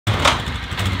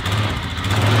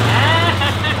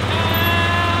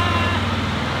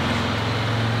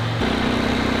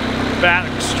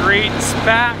great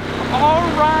spat. All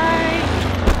right.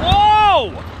 Whoa!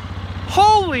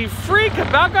 Holy freak,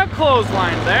 about got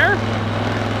clotheslined there.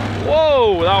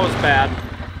 Whoa, that was bad.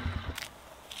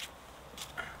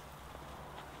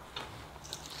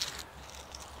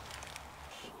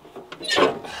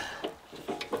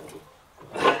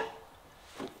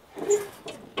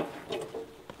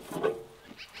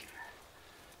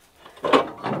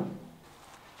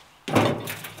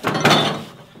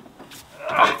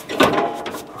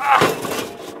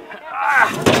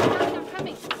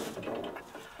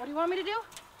 What do you want me to do?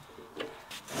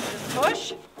 Just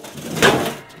push?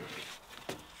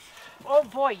 Oh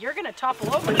boy, you're gonna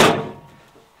topple over.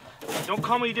 Don't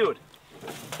call me dude.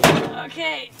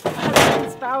 Okay,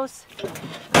 husband, spouse.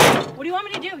 What do you want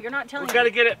me to do? You're not telling me. We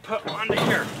gotta get it put onto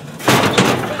here.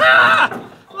 Ah!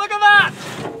 Look at that!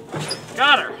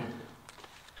 Got her.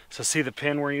 So see the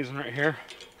pin we're using right here?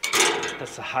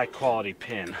 That's a high quality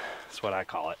pin. That's what I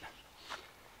call it.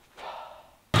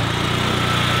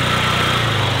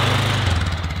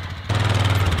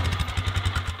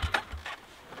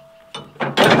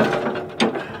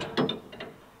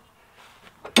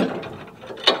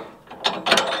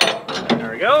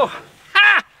 There we go.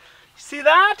 Ha! You see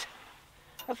that?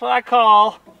 That's what I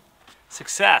call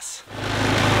success. I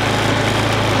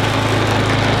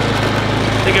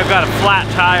think I've got a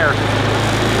flat tire.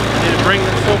 I need to bring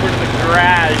this over to the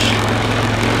garage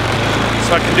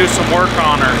so I can do some work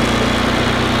on her.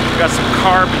 We've got some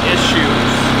carb issues.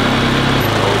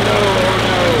 Oh no, oh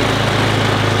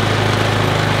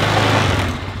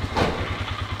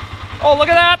no. Oh, look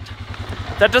at that.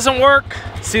 That doesn't work.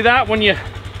 See that when you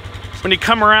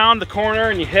come around the corner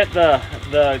and you hit the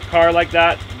car like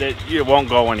that, it won't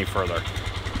go any further.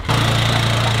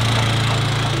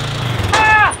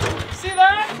 Ah! See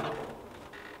that?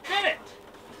 Did it.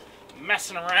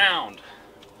 Messing around.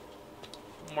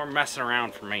 More messing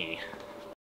around for me.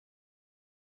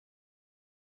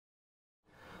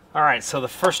 All right, so the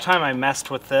first time I messed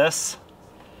with this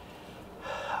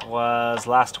was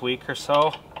last week or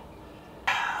so.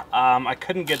 I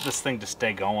couldn't get this thing to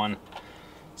stay going.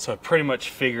 So I pretty much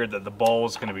figured that the bowl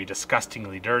was going to be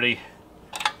disgustingly dirty.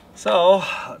 So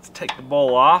let's take the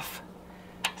bowl off,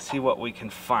 see what we can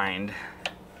find.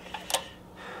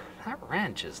 That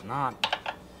wrench is not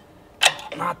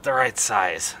the right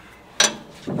size.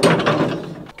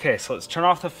 Okay, so let's turn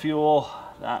off the fuel.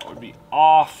 That would be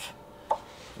off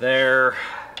there.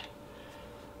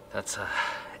 That's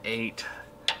a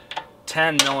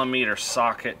 10 millimeter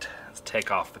socket. Let's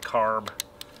take off the carb.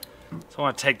 So I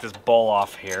want to take this bowl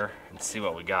off here and see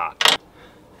what we got.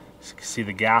 So you can see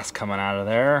the gas coming out of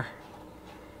there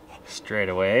straight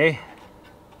away.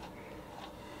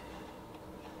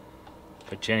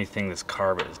 Bet you anything this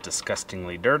carb is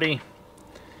disgustingly dirty.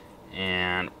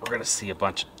 And we're going to see a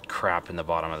bunch of crap in the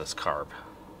bottom of this carb.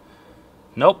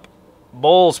 Nope,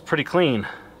 bowl's pretty clean.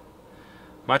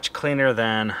 Much cleaner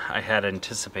than I had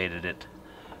anticipated it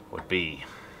would be.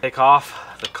 Take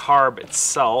off the carb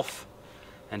itself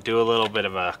and do a little bit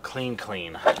of a clean.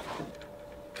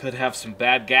 Could have some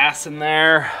bad gas in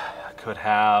there. Could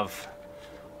have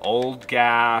old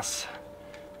gas.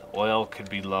 The oil could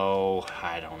be low.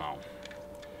 I don't know.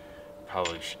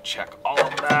 Probably should check all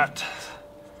of that.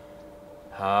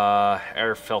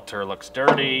 Air filter looks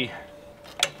dirty.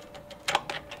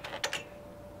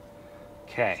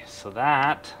 Okay, so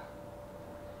that's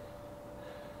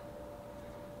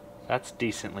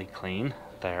decently clean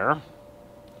there.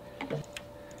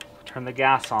 Turn the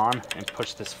gas on and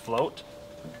push this float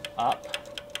up.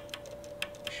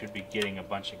 We should be getting a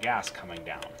bunch of gas coming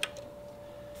down.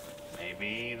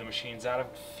 Maybe the machine's out of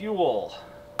fuel.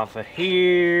 Off of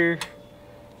here,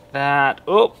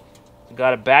 oh,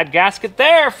 got a bad gasket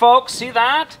there, folks. See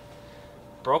that?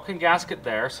 Broken gasket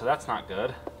there, so that's not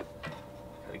good.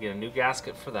 Gotta get a new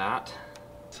gasket for that.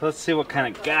 So let's see what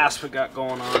kind of gas we got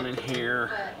going on in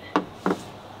here.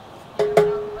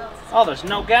 Oh, there's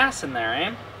no gas in there,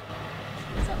 eh?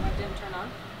 Is that what didn't turn on?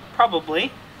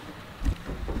 Probably.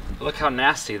 Look how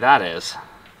nasty that is.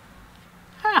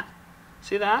 Huh.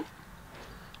 See that?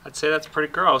 I'd say that's pretty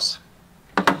gross.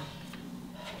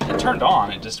 It turned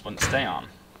on, it just wouldn't stay on.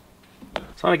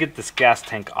 So I want to get this gas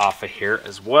tank off of here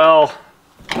as well.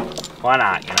 Why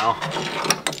not, you know?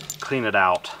 Clean it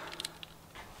out.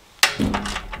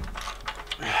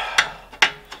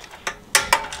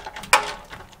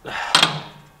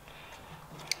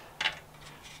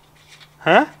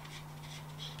 Huh?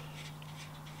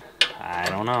 I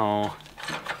don't know.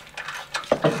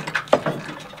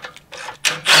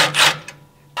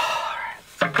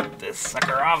 Alright, get this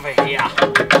sucker off of here.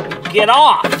 Get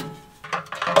off!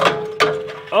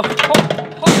 Oh,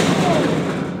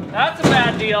 that's a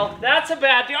bad deal. That's a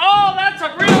bad deal. Oh, that's a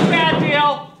real bad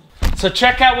deal. So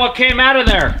check out what came out of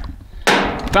there.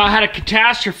 About had a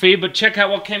catastrophe, but check out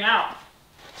what came out.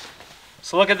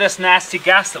 So look at this nasty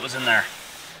gas that was in there.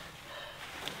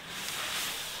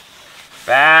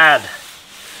 Bad.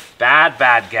 Bad,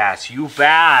 bad gas. You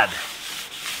bad.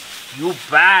 You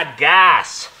bad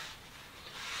gas.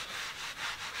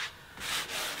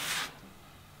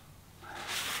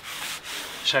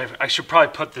 I should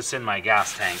probably put this in my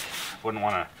gas tank. Wouldn't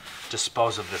want to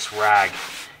dispose of this rag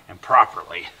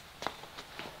improperly.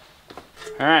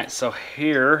 Alright, so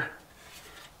here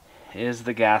is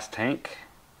the gas tank.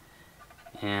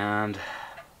 And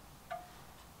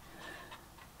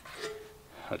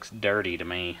looks dirty to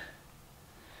me.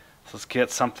 So let's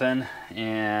get something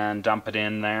and dump it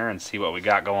in there and see what we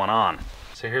got going on.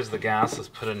 So here's the gas. Let's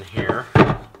put it in here.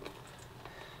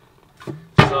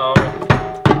 So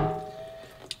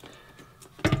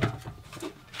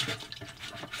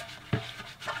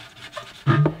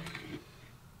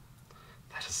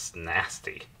that is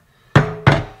nasty.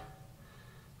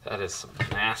 That is some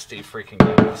nasty freaking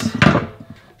gas.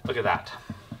 Look at that.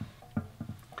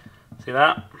 See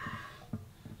that?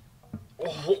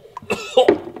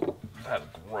 Oh, that's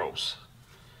gross.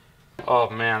 Oh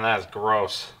man, that is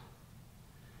gross.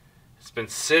 It's been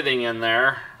sitting in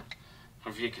there. I don't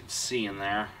know if you can see in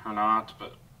there or not,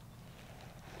 but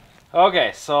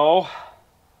okay, so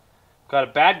got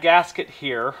a bad gasket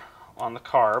here on the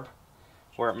carb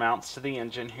where it mounts to the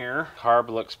engine here. Carb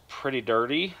looks pretty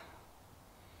dirty.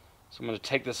 So I'm going to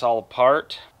take this all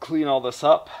apart, clean all this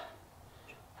up.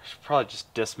 I should probably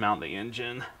just dismount the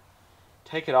engine,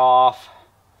 take it off,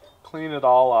 clean it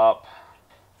all up.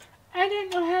 I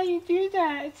don't know how you do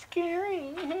that. It's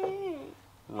scary.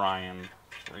 Ryan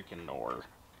freaking Nor.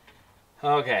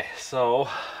 Okay, so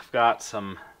I've got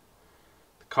some.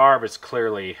 The carb is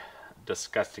clearly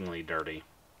disgustingly dirty.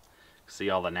 See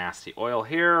all the nasty oil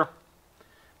here,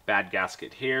 bad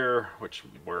gasket here, which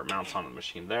where it mounts on the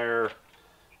machine there.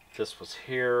 This was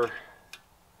here.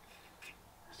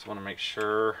 Just want to make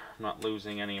sure I'm not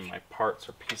losing any of my parts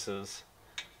or pieces.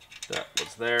 That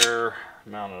was there,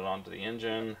 mounted onto the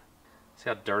engine. See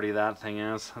how dirty that thing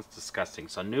is? That's disgusting.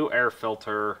 So new air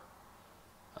filter.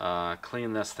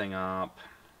 Clean this thing up.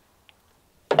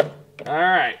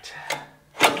 Alright.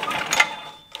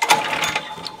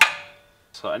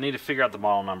 So I need to figure out the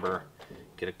model number,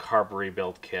 get a carb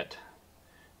rebuild kit.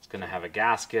 It's going to have a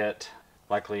gasket,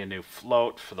 likely a new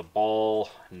float for the bowl,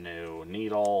 new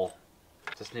needle.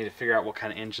 Just need to figure out what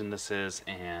kind of engine this is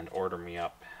and order me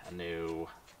up a new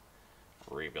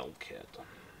rebuild kit.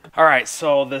 Alright,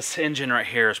 so this engine right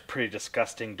here is pretty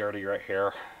disgusting dirty right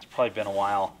here. It's probably been a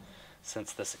while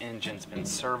since this engine's been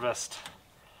serviced.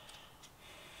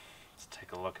 Let's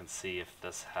take a look and see if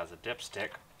this has a dipstick.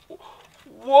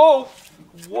 Whoa!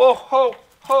 Whoa! Ho!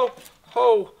 Ho!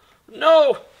 Ho!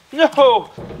 No! No!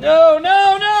 No!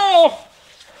 No! No!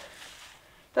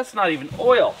 That's not even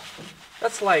oil.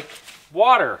 That's like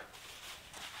water.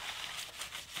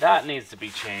 That needs to be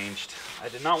changed. I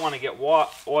did not want to get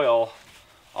oil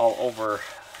all over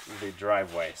the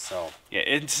driveway. So yeah,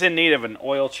 it's in need of an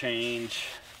oil change,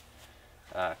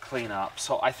 clean up.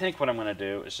 So I think what I'm going to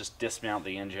do is just dismount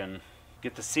the engine,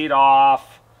 get the seat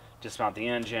off, dismount the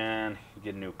engine,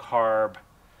 get a new carb,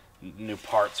 new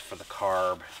parts for the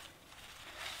carb,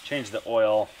 change the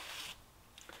oil.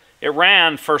 It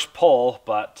ran first pull,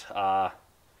 but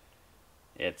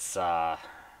it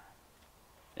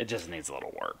just needs a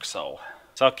little work. So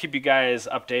I'll keep you guys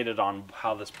updated on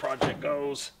how this project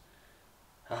goes.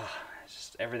 It's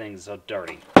just everything's so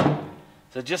dirty.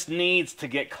 So it just needs to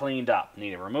get cleaned up.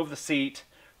 Need to remove the seat,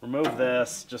 remove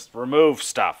this, just remove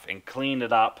stuff and clean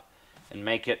it up and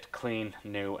make it clean,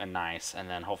 new, and nice. And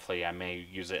then hopefully I may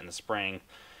use it in the spring.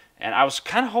 And I was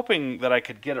kind of hoping that I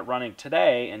could get it running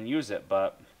today and use it,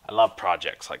 but I love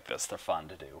projects like this. They're fun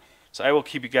to do. So I will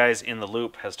keep you guys in the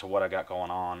loop as to what I got going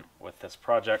on with this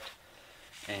project.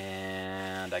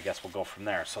 And I guess we'll go from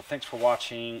there. So thanks for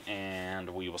watching,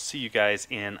 and we will see you guys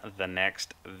in the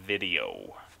next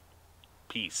video.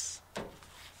 Peace.